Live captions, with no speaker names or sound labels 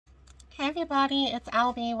Hey everybody, it's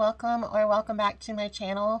Albie. Welcome back to my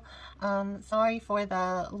channel. Sorry for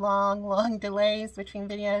the long delays between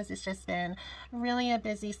videos. It's just been really a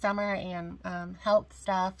busy summer and health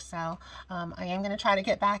stuff. So I am going to try to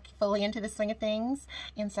get back fully into the swing of things.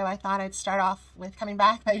 And so I thought I'd start off with coming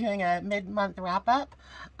back by doing a mid-month wrap-up.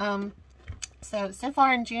 So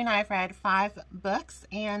far in June, I've read 5 books,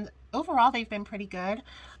 and overall they've been pretty good.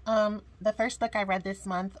 The first book I read this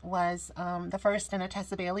month was the first in a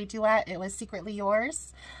Tessa Bailey duet. It was Secretly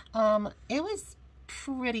Yours. It was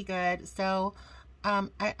pretty good. So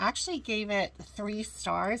I actually gave it 3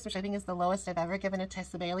 stars, which I think is the lowest I've ever given a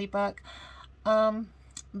Tessa Bailey book.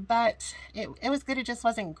 But it was good. It just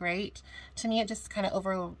wasn't great. To me, it just kind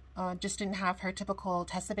of just didn't have her typical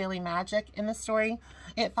Tessa Bailey magic in the story.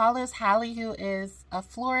 It follows Hallie, who is a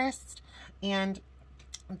florist, and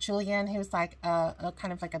Julian, who's like a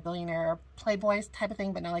kind of like a billionaire playboy type of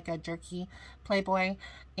thing, but not like a jerky playboy.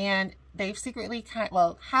 And they've secretly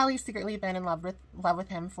Hallie's secretly been in love with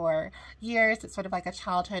him for years. It's sort of like a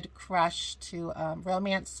childhood crush to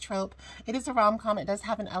romance trope. It is a rom-com. It does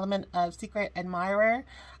have an element of secret admirer.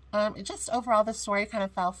 It just overall, the story kind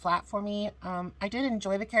of fell flat for me. I did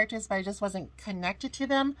enjoy the characters, but I just wasn't connected to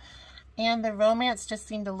them. And the romance just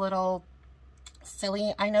seemed a little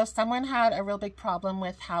silly. I know someone had a real big problem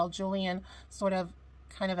with how Julian sort of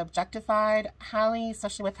kind of objectified Hallie,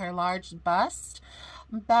 especially with her large bust.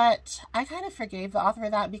 But I kind of forgave the author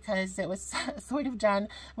of that because it was sort of done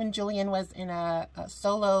when Julian was in a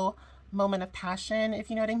solo moment of passion, if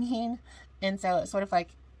you know what I mean. And so it's sort of like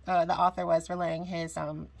the author was relaying his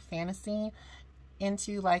fantasy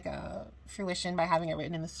into like a fruition by having it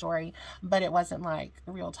written in the story, but it wasn't like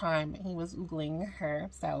real time. He was oogling her,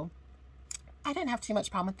 so I didn't have too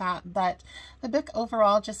much problem with that. But the book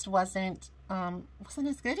overall just wasn't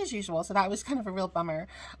as good as usual, so that was kind of a real bummer.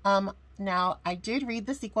 Now, I did read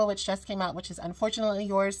the sequel, which just came out, which is Unfortunately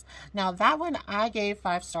Yours. Now, that one I gave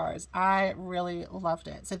 5 stars. I really loved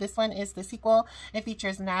it. So this one is the sequel. It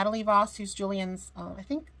features Natalie Voss, who's Julian's, I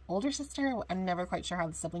think, older sister. I'm never quite sure how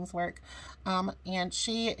the siblings work. And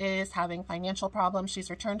she is having financial problems.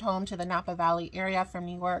 She's returned home to the Napa Valley area from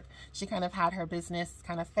New York. She kind of had her business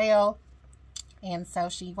kind of fail, and so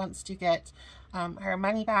she wants to get her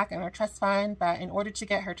money back in her trust fund, but in order to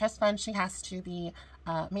get her trust fund, she has to be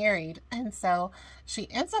married. And so she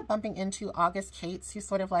ends up bumping into August Cates, who's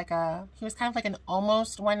sort of like he was kind of like an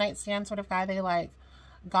almost one-night stand sort of guy. They like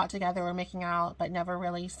got together, were making out, but never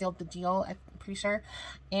really sealed the deal, I'm pretty sure.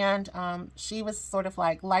 And she was sort of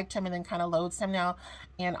like liked him and then kind of loathes him now.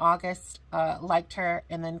 And August liked her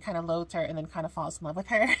and then kind of loathes her and then kind of falls in love with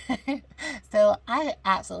her. So I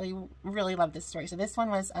absolutely really love this story. So this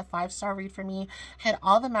one was a 5-star read for me. Had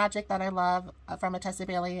all the magic that I love from a Tessa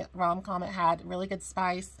Bailey rom-com. It had really good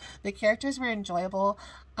spice. The characters were enjoyable.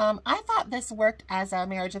 I thought this worked as a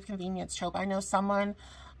marriage of convenience trope. I know someone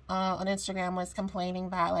on Instagram was complaining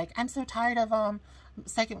that, like, I'm so tired of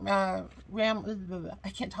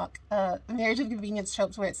marriage of convenience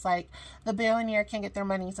tropes where it's like the billionaire can't get their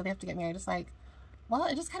money, so they have to get married. It's like, well,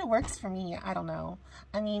 it just kind of works for me. I don't know.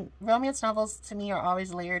 I mean, romance novels to me are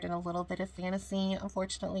always layered in a little bit of fantasy.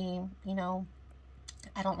 Unfortunately, you know,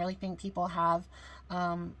 I don't really think people have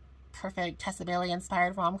perfect Tessa Bailey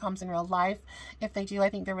inspired rom-coms in real life. If they do, I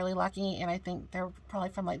think they're really lucky, and I think they're probably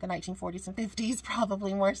from like the 1940s and 50s,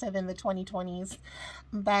 probably more so than the 2020s.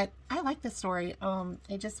 But I like this story.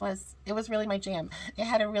 It was really my jam. It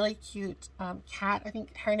had a really cute cat. I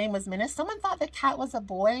think her name was Menace. Someone thought the cat was a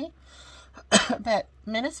boy, but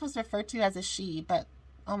Menace was referred to as a she, but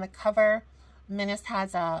on the cover, Menace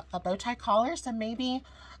has a bow tie collar, so maybe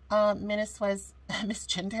Menace was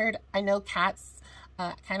misgendered. I know cats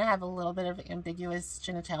kind of have a little bit of ambiguous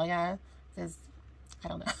genitalia, because I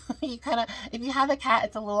don't know. If you have a cat,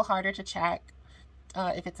 it's a little harder to check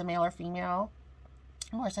if it's a male or female,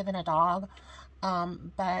 more so than a dog.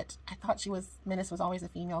 But I thought Menace was always a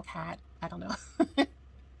female cat. I don't know.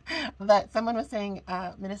 But someone was saying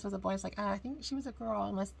Menace was a boy. I was like, I think she was a girl,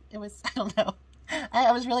 unless it was, I don't know.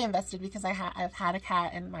 I was really invested because I've had a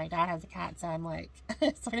cat and my dad has a cat, so I'm like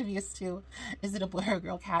sort of used to, is it a boy or a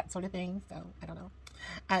girl cat sort of thing, so I don't know.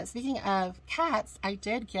 Speaking of cats, I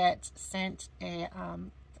did get sent a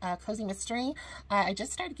cozy mystery. I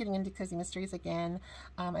just started getting into cozy mysteries again.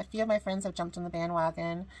 A few of my friends have jumped on the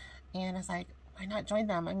bandwagon, and I was like, why not join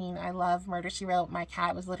them? I mean, I love Murder, She Wrote. My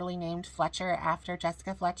cat was literally named Fletcher after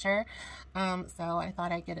Jessica Fletcher. So I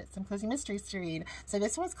thought I'd get it some cozy mysteries to read. So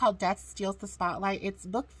this one's called Death Steals the Spotlight. It's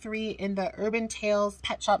book 3 in the Urban Tales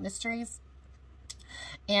Pet Shop Mysteries.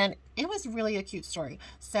 And it was really a cute story.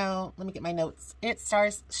 So let me get my notes. It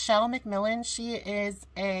stars Shell McMillan. She is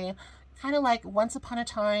a kind of like once upon a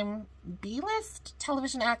time B-list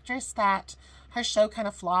television actress that her show kind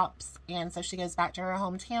of flops, and so she goes back to her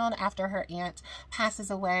hometown after her aunt passes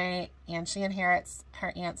away, and she inherits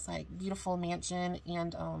her aunt's like beautiful mansion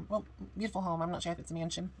and well, beautiful home, I'm not sure if it's a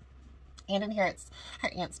mansion, and inherits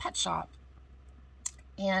her aunt's pet shop.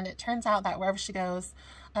 And it turns out that wherever she goes,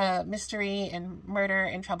 mystery and murder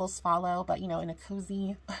and troubles follow, but, you know, in a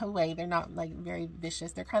cozy way. They're not, like, very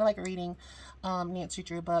vicious. They're kind of like reading Nancy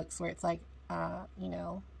Drew books where it's, like, you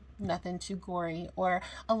know, nothing too gory. Or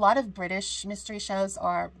a lot of British mystery shows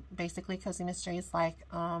are basically cozy mysteries, like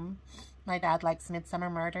my dad likes Midsummer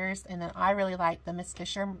Murders, and then I really like the Miss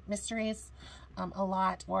Fisher mysteries a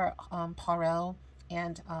lot, or Poirot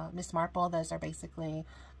and Miss Marple. Those are basically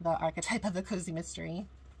the archetype of a cozy mystery.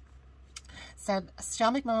 So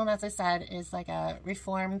Shell McMillan, as I said, is like a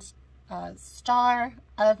reformed star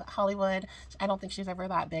of Hollywood. I don't think she's ever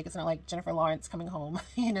that big. It's not like Jennifer Lawrence coming home,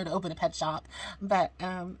 you know, to open a pet shop. But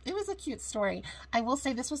it was a cute story. I will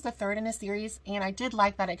say this was the third in a series, and I did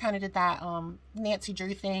like that it kind of did that Nancy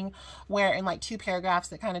Drew thing, where in like 2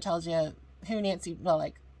 paragraphs it kind of tells you who Nancy, well,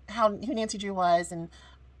 like who Nancy Drew was and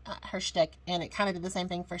her shtick, and it kind of did the same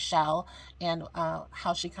thing for Shell and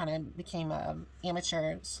how she kind of became a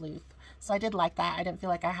amateur sleuth. So I did like that. I didn't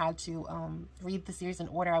feel like I had to read the series in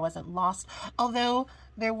order. I wasn't lost. Although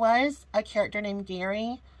there was a character named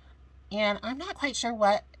Gary, and I'm not quite sure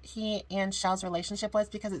what he and Shell's relationship was,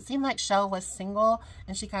 because it seemed like Shell was single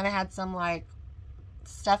and she kind of had some like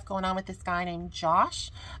stuff going on with this guy named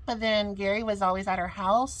Josh, but then Gary was always at her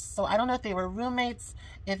house, so I don't know if they were roommates,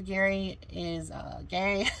 if Gary is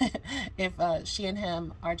gay, if she and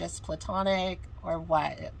him are just platonic or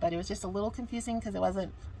what, but it was just a little confusing because it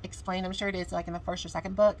wasn't explained. I'm sure it is like in the first or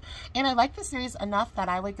second book, and I like the series enough that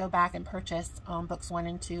I would go back and purchase books 1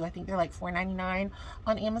 and 2. I think they're like $4.99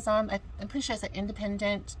 on Amazon. I'm pretty sure it's an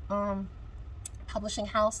independent publishing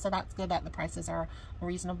house, so that's good that the prices are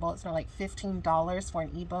reasonable. It's not like $15 for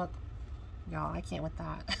an ebook. Y'all, I can't with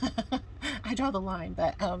that. I draw the line.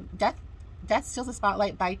 But Death Steals the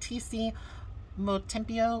Spotlight by T.C.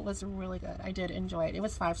 Motempio was really good. I did enjoy it. It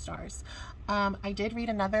was 5 stars. I did read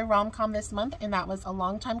another rom-com this month, and that was A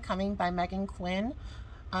Long Time Coming by Megan Quinn.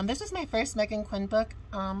 This was my first Megan Quinn book.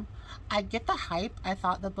 I get the hype. I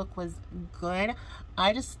thought the book was good.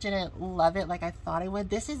 I just didn't love it like I thought I would.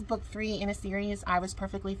 This is book 3 in a series. I was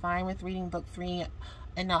perfectly fine with reading book 3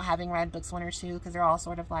 and not having read books 1 or 2, because they're all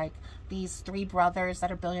sort of like these 3 brothers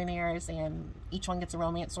that are billionaires and each one gets a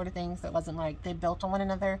romance sort of thing. So it wasn't like they built on one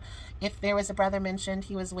another. If there was a brother mentioned,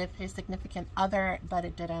 he was with his significant other, but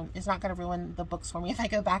it didn't. It's not going to ruin the books for me if I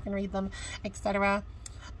go back and read them, etc.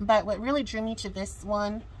 But what really drew me to this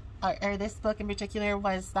one, or this book in particular,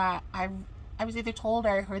 was that I was either told or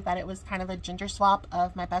I heard that it was kind of a gender swap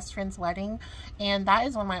of My Best Friend's Wedding, and that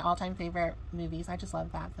is one of my all-time favorite movies. I just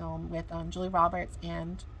love that film with Julia Roberts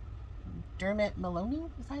and Dermot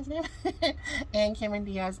Mulroney, is that his name? And Cameron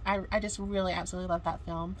Diaz. I just really absolutely love that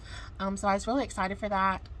film. So I was really excited for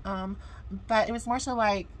that. But it was more so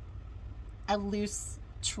like a loose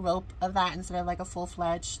trope of that instead of like a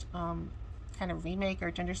full-fledged kind of remake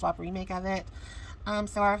or gender swap remake of it.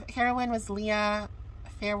 So our heroine was Leah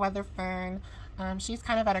Fairweather Fern. She's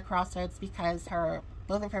kind of at a crossroads because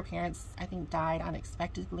both of her parents, I think, died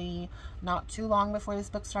unexpectedly not too long before this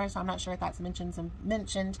book started, so I'm not sure if that's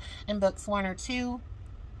mentioned in books 1 or 2,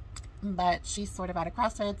 but she's sort of at a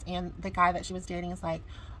crossroads, and the guy that she was dating is like,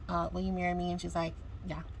 will you marry me? And she's like,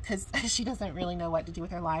 yeah, because she doesn't really know what to do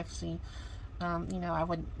with her life. She, you know, I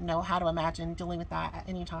wouldn't know how to imagine dealing with that at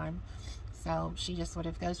any time. So she just sort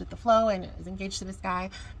of goes with the flow and is engaged to this guy.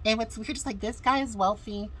 And what's weird is like this guy is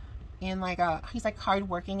wealthy and like he's like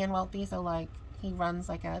hardworking and wealthy. So like he runs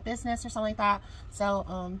like a business or something like that.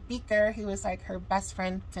 So Beaker, who is like her best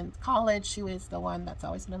friend since college, who is the one that's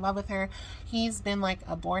always been in love with her, he's been like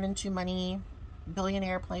a born into money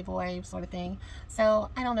billionaire playboy sort of thing. So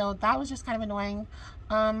I don't know, that was just kind of annoying.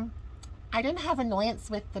 I didn't have annoyance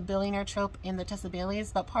with the billionaire trope in the Tessa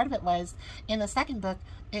Baileys, but part of it was, in the second book,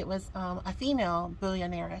 it was a female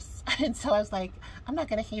billionairess. And so I was like, I'm not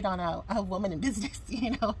going to hate on a woman in business,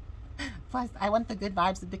 you know. Plus, I want the good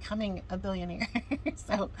vibes of becoming a billionaire.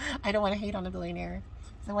 So I don't want to hate on a billionaire.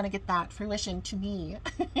 So I want to get that fruition to me.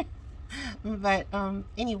 But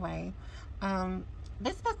anyway,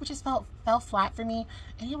 this book just fell flat for me,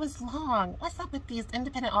 and it was long. What's up with these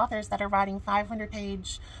independent authors that are writing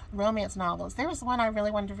 500-page romance novels? There was one I really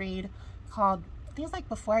wanted to read called, I think it's like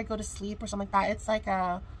Before I Go to Sleep or something like that. It's like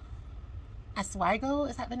a Oswego,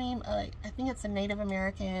 is that the name? I think it's a Native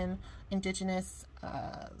American indigenous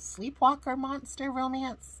sleepwalker monster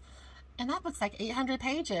romance, and that book's like 800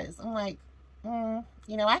 pages. I'm like,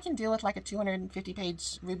 you know, I can deal with like a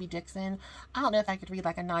 250-page Ruby Dixon. I don't know if I could read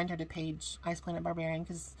like a 900-page Ice Planet Barbarian,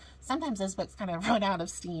 because sometimes those books kind of run out of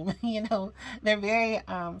steam. You know, they're very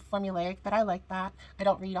formulaic, but I like that. I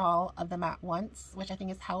don't read all of them at once, which I think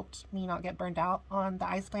has helped me not get burned out on the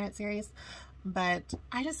Ice Planet series. But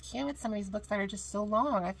I just can't with some of these books that are just so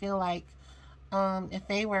long. I feel like if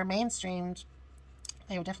they were mainstreamed,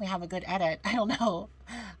 they would definitely have a good edit. I don't know.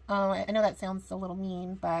 I know that sounds a little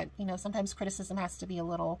mean, but you know, sometimes criticism has to be a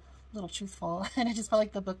little truthful, and I just felt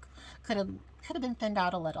like the book could have been thinned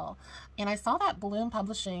out a little. And I saw that Bloom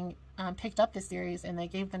Publishing picked up this series, and they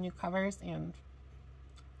gave them new covers, and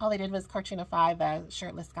all they did was cartoonify the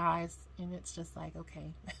shirtless guys, and it's just like,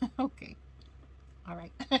 okay, okay, all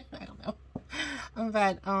right. I don't know.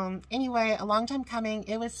 But anyway, a long time coming.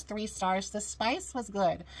 It was 3 stars. The spice was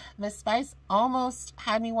good. The spice almost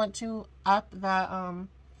had me want to up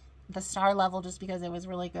the star level just because it was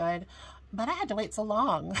really good, but I had to wait so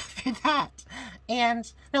long for that. And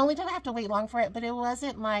not only did I have to wait long for it, but it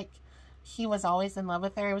wasn't like he was always in love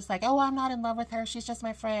with her. It was like, oh, I'm not in love with her, she's just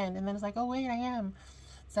my friend. And then it's like, oh wait, I am.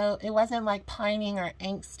 So it wasn't like pining or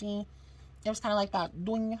angsty. It was kind of like that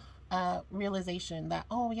doing realization that,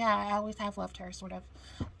 oh yeah, I always have loved her sort of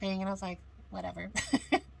thing. And I was like, whatever.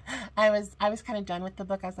 I was kind of done with the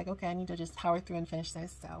book. I was like, okay, I need to just power through and finish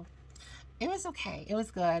this. So it was okay. It was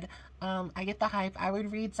good. I get the hype. I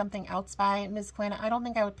would read something else by Ms. Quinn. I don't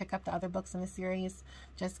think I would pick up the other books in the series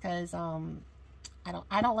just because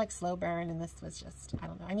I don't like slow burn, and this was just, I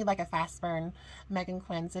don't know. I need like a fast burn Megan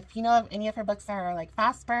Quinn's. If you know of any of her books that are like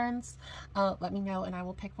fast burns, let me know and I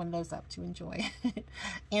will pick one of those up to enjoy.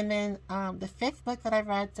 And then the 5th book that I've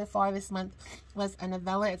read so far this month was a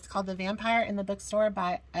novella. It's called The Vampire in the Bookstore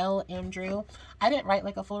by L. Andrew. I didn't write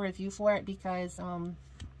like a full review for it because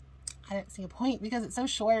I didn't see a point, because it's so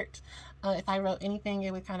short. If I wrote anything,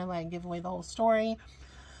 it would kind of like give away the whole story.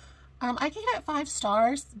 I gave it 5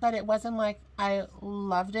 stars, but it wasn't like I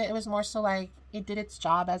loved it. It was more so like it did its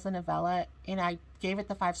job as a novella, and I gave it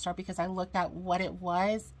the 5-star because I looked at what it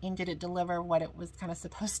was and did it deliver what it was kind of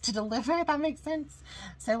supposed to deliver, if that makes sense.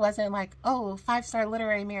 So it wasn't like, oh, 5-star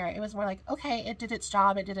literary merit. It was more like, okay, it did its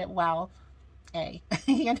job, it did it well,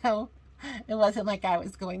 you know? It wasn't like I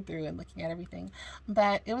was going through and looking at everything.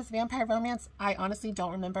 But it was vampire romance. I honestly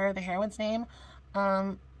don't remember the heroine's name.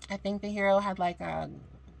 I think the hero had like a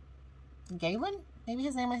Galen, maybe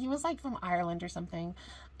his name was. He was like from Ireland or something.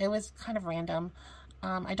 It was kind of random.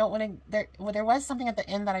 I don't want to. There was something at the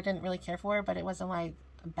end that I didn't really care for, but it wasn't like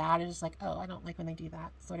bad. It was just like, oh, I don't like when they do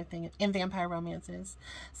that sort of thing in vampire romances.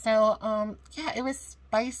 So yeah, it was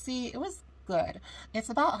spicy. It was good. It's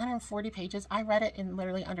about 140 pages. I read it in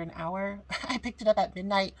literally under an hour. I picked it up at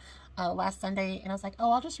midnight last Sunday, and I was like,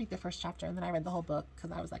 oh, I'll just read the first chapter, and then I read the whole book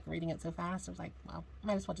because I was like reading it so fast. I was like, well,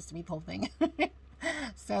 might as well just read the whole thing.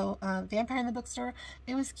 So Vampire in the Bookstore,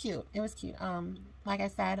 it was cute. It was cute. Like I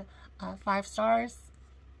said, 5 stars,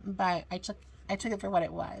 but I took it for what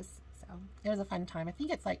it was. So it was a fun time. I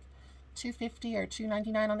think it's like $2.50 or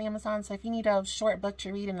 $2.99 on Amazon. So if you need a short book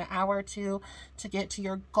to read in an hour or two to get to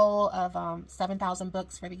your goal of 7,000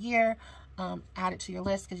 books for the year, add it to your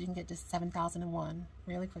list, because you can get to 7,001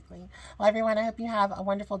 really quickly. Well, everyone, I hope you have a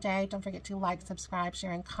wonderful day. Don't forget to like, subscribe,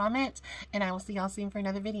 share, and comment, and I will see y'all soon for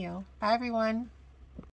another video. Bye, everyone.